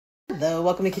Hello,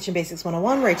 welcome to Kitchen Basics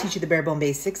 101, where I teach you the bare bone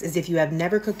basics as if you have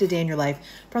never cooked a day in your life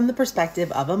from the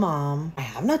perspective of a mom. I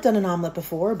have not done an omelet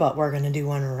before, but we're going to do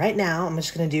one right now. I'm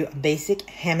just going to do a basic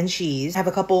ham and cheese. I have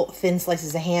a couple thin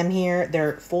slices of ham here.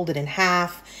 They're folded in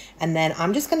half, and then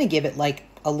I'm just going to give it like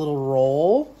a little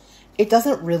roll. It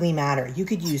doesn't really matter. You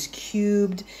could use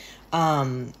cubed,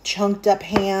 chunked up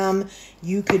ham.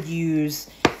 You could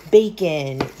use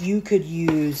bacon. You could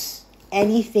use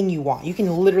anything you want. You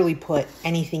can literally put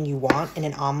anything you want in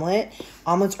an omelet.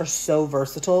 Omelets are so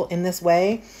versatile in this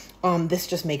way. This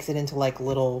just makes it into like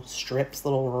little strips,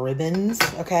 little ribbons,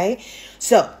 okay?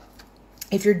 So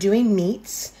if you're doing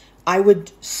meats, I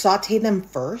would saute them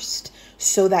first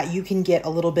so that you can get a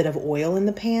little bit of oil in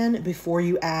the pan before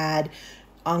you add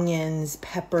onions,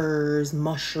 peppers,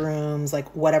 mushrooms,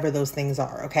 like whatever those things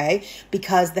are, okay?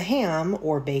 Because the ham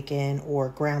or bacon or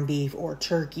ground beef or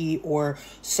turkey or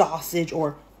sausage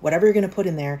or whatever you're going to put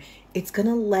in there, it's going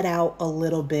to let out a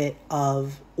little bit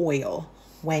of oil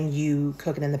when you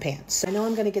cook it in the pan. So I know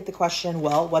I'm going to get the question,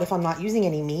 well, what if I'm not using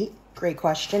any meat? Great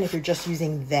question. If you're just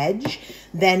using veg,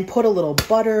 then put a little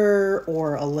butter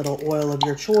or a little oil of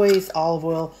your choice, olive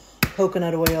oil,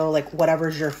 coconut oil, like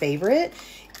whatever's your favorite,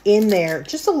 in there,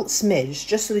 just a smidge,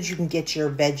 just so that you can get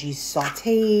your veggies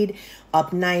sauteed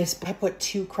up nice. I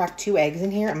cracked two eggs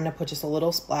in here. I'm going to put just a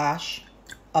little splash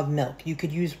of milk. You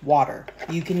could use water.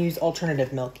 You can use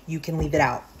alternative milk. You can leave it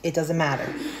out. It doesn't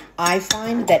matter. I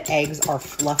find that eggs are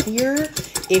fluffier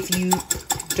if you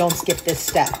don't skip this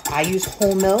step. I use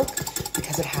whole milk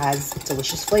because it has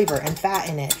delicious flavor and fat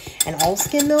in it. And all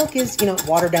skim milk is,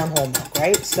 watered down whole milk,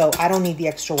 right? So I don't need the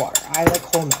extra water. I like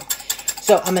whole milk.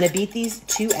 So I'm going to beat these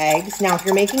 2 eggs. Now, if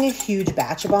you're making a huge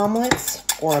batch of omelets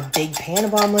or a big pan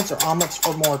of omelets or omelets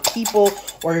for more people,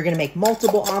 or you're going to make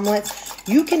multiple omelets,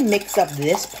 you can mix up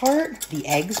this part, the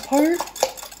eggs part,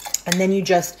 and then you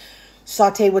just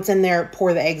saute what's in there,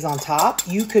 pour the eggs on top.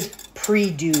 You could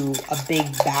pre-do a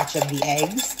big batch of the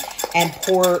eggs and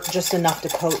pour just enough to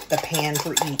coat the pan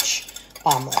for each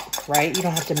omelet, right? You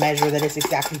don't have to measure that it's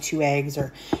exactly 2 eggs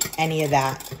or any of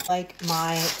that. I like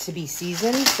mine to be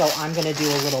seasoned, so I'm going to do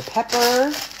a little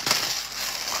pepper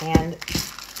and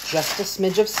just a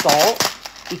smidge of salt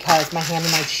because my ham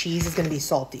and my cheese is going to be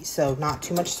salty, so not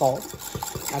too much salt,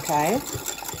 okay?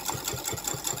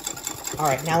 All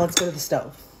right, now let's go to the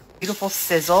stove. Beautiful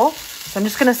sizzle. So I'm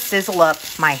just going to sizzle up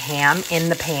my ham in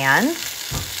the pan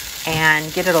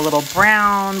and get it a little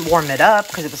brown, warm it up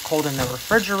because it was cold in the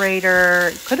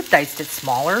refrigerator. Could have diced it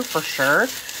smaller for sure,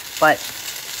 but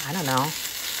I don't know.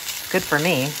 Good for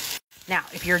me. Now,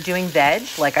 if you're doing veg,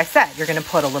 like I said, you're going to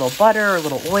put a little butter, a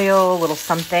little oil, a little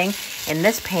something in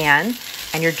this pan,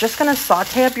 and you're just going to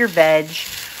saute up your veg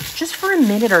just for a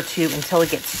minute or two until it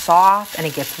gets soft and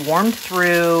it gets warmed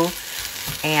through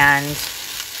and,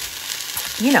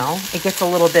 it gets a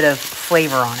little bit of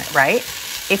flavor on it, right?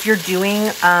 If you're doing,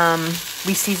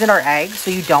 we season our eggs,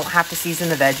 so you don't have to season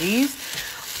the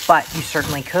veggies, but you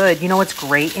certainly could. You know what's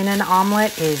great in an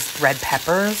omelet is red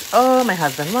peppers. Oh, my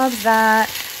husband loves that.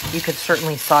 You could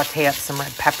certainly saute up some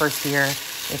red peppers here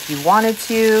if you wanted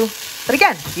to. But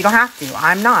again, you don't have to.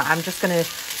 I'm not. I'm just going to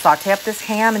saute up this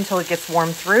ham until it gets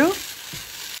warmed through.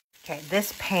 Okay,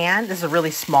 this pan, this is a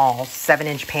really small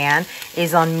 7-inch pan,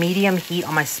 is on medium heat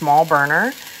on my small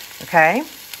burner, okay?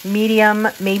 Medium,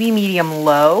 maybe medium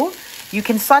low. You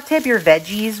can saute up your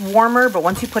veggies warmer, but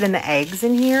once you put in the eggs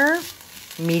in here,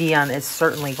 medium is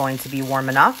certainly going to be warm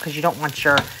enough because you don't want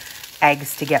your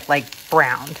eggs to get like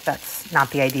browned. That's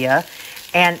not the idea.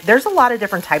 And there's a lot of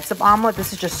different types of omelet.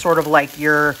 This is just sort of like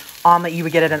your omelet you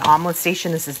would get at an omelet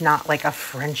station. This is not like a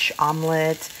French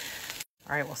omelet.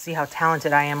 All right, we'll see how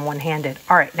talented I am one-handed.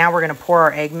 All right, now we're going to pour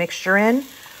our egg mixture in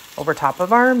over top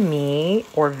of our meat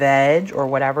or veg or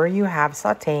whatever you have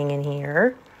sauteing in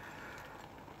here.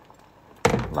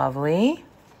 Lovely.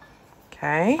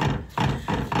 Okay.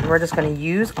 And we're just going to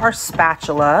use our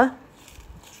spatula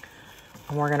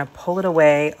and we're going to pull it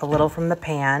away a little from the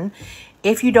pan.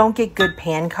 If you don't get good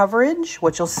pan coverage,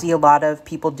 what you'll see a lot of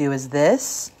people do is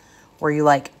this, where you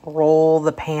like roll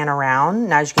the pan around.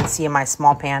 Now, as you can see in my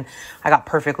small pan, I got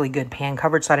perfectly good pan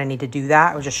coverage, so I didn't need to do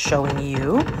that. I was just showing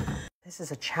you. This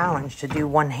is a challenge to do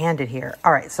one-handed here.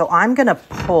 All right, so I'm gonna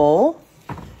pull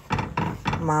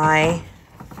my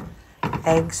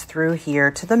eggs through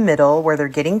here to the middle where they're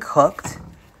getting cooked,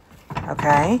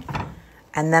 okay?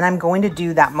 And then I'm going to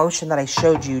do that motion that I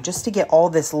showed you just to get all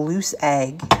this loose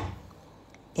egg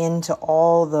into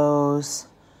all those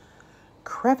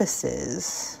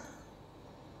crevices,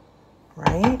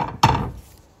 right?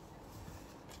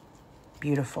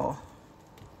 Beautiful.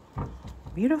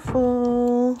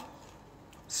 Beautiful.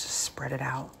 Let's just spread it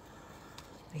out.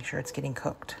 Make sure it's getting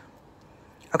cooked.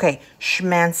 Okay,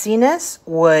 schmanciness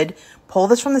would pull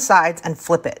this from the sides and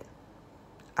flip it.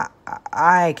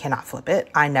 I cannot flip it.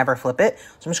 I never flip it.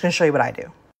 So I'm just going to show you what I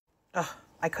do. Ugh,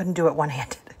 I couldn't do it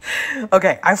one-handed.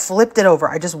 Okay, I flipped it over.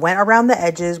 I just went around the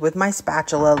edges with my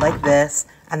spatula like this,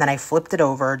 and then I flipped it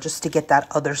over just to get that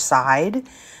other side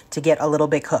to get a little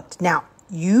bit cooked. Now,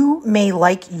 you may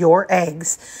like your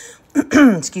eggs,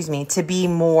 excuse me, to be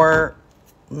more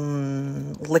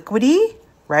liquidy,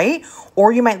 right?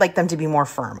 Or you might like them to be more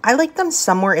firm. I like them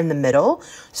somewhere in the middle.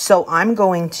 So I'm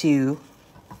going to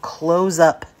close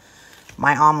up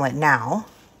my omelet now.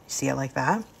 See it like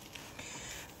that?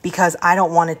 Because I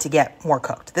don't want it to get more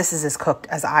cooked. This is as cooked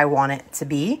as I want it to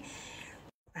be.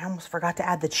 I almost forgot to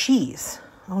add the cheese.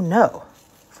 Oh no.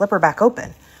 Flip her back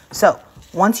open. So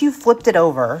once you've flipped it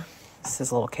over, this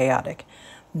is a little chaotic,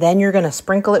 then you're gonna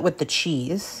sprinkle it with the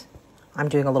cheese. I'm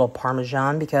doing a little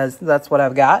Parmesan because that's what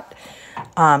I've got.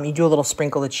 You do a little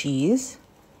sprinkle of cheese,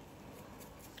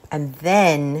 and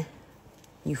then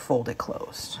you fold it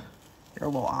closed. Your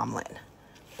little omelet.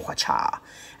 Wacha.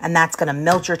 And that's going to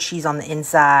melt your cheese on the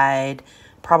inside.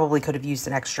 Probably could have used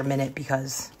an extra minute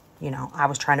because, you know, I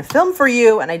was trying to film for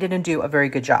you and I didn't do a very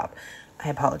good job. I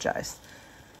apologize.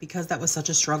 Because that was such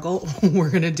a struggle, we're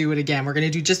going to do it again. We're going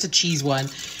to do just a cheese one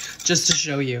just to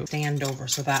show you. Stand over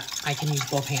so that I can use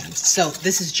both hands. So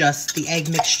this is just the egg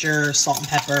mixture, salt and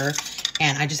pepper,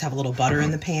 and I just have a little butter in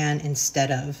the pan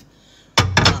instead of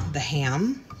the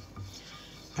ham.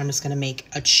 I'm just going to make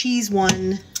a cheese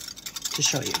one to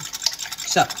show you.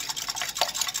 So,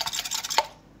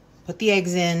 put the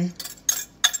eggs in.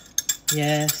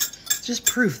 Yes, it's just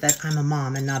proof that I'm a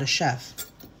mom and not a chef.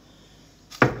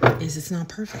 It's not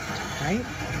perfect, right?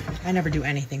 I never do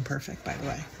anything perfect, by the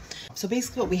way. So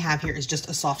basically what we have here is just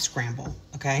a soft scramble,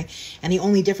 okay? And the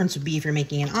only difference would be if you're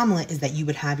making an omelet is that you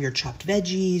would have your chopped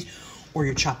veggies or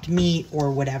your chopped meat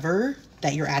or whatever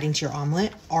that you're adding to your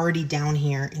omelet already down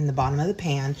here in the bottom of the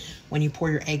pan when you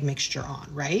pour your egg mixture on,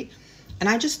 right? And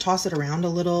I just toss it around a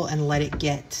little and let it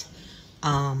get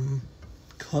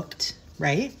cooked,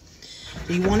 right?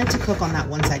 So you want it to cook on that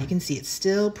one side. You can see it's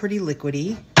still pretty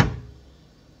liquidy,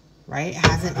 right? It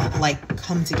hasn't like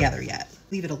come together yet.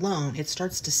 Leave it alone. It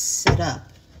starts to set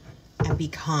up and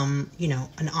become, you know,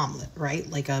 an omelet, right?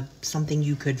 Like something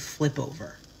you could flip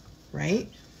over, right?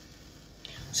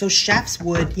 So chefs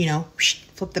would, you know,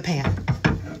 flip the pan.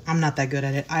 I'm not that good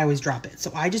at it. I always drop it.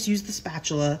 So I just use the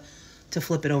spatula to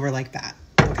flip it over like that,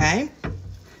 okay?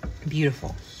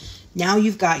 Beautiful. Now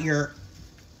you've got your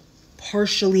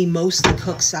partially, mostly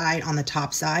cooked side on the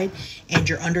top side and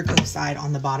your undercooked side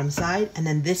on the bottom side. And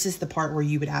then this is the part where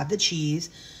you would add the cheese.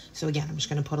 So again, I'm just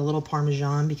gonna put a little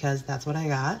Parmesan because that's what I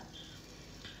got.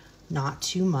 Not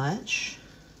too much,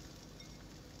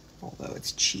 although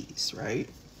it's cheese, right?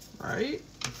 Right?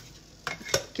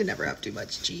 Can never have too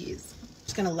much cheese.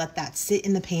 Just gonna let that sit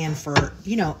in the pan for,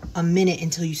 you know, a minute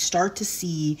until you start to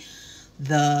see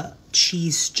the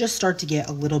cheese just start to get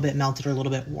a little bit melted or a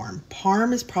little bit warm.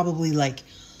 Parm is probably like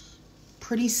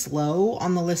pretty slow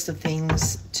on the list of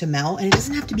things to melt, and it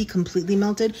doesn't have to be completely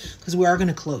melted because we are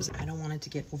gonna close it. I don't want it to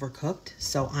get overcooked,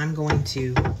 so I'm going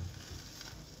to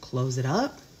close it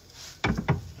up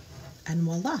and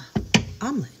voila,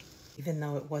 omelet. Even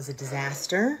though it was a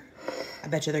disaster, I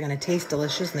bet you they're gonna taste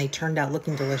delicious, and they turned out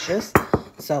looking delicious.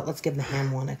 So let's give the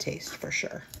ham one a taste for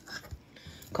sure,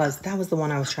 because that was the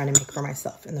one I was trying to make for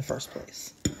myself in the first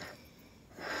place.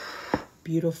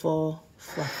 Beautiful,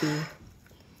 fluffy.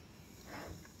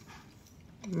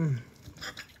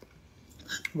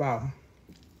 Wow.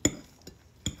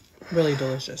 Really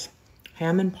delicious.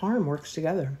 Ham and parm works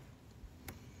together.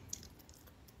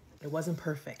 It wasn't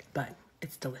perfect, but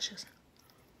it's delicious.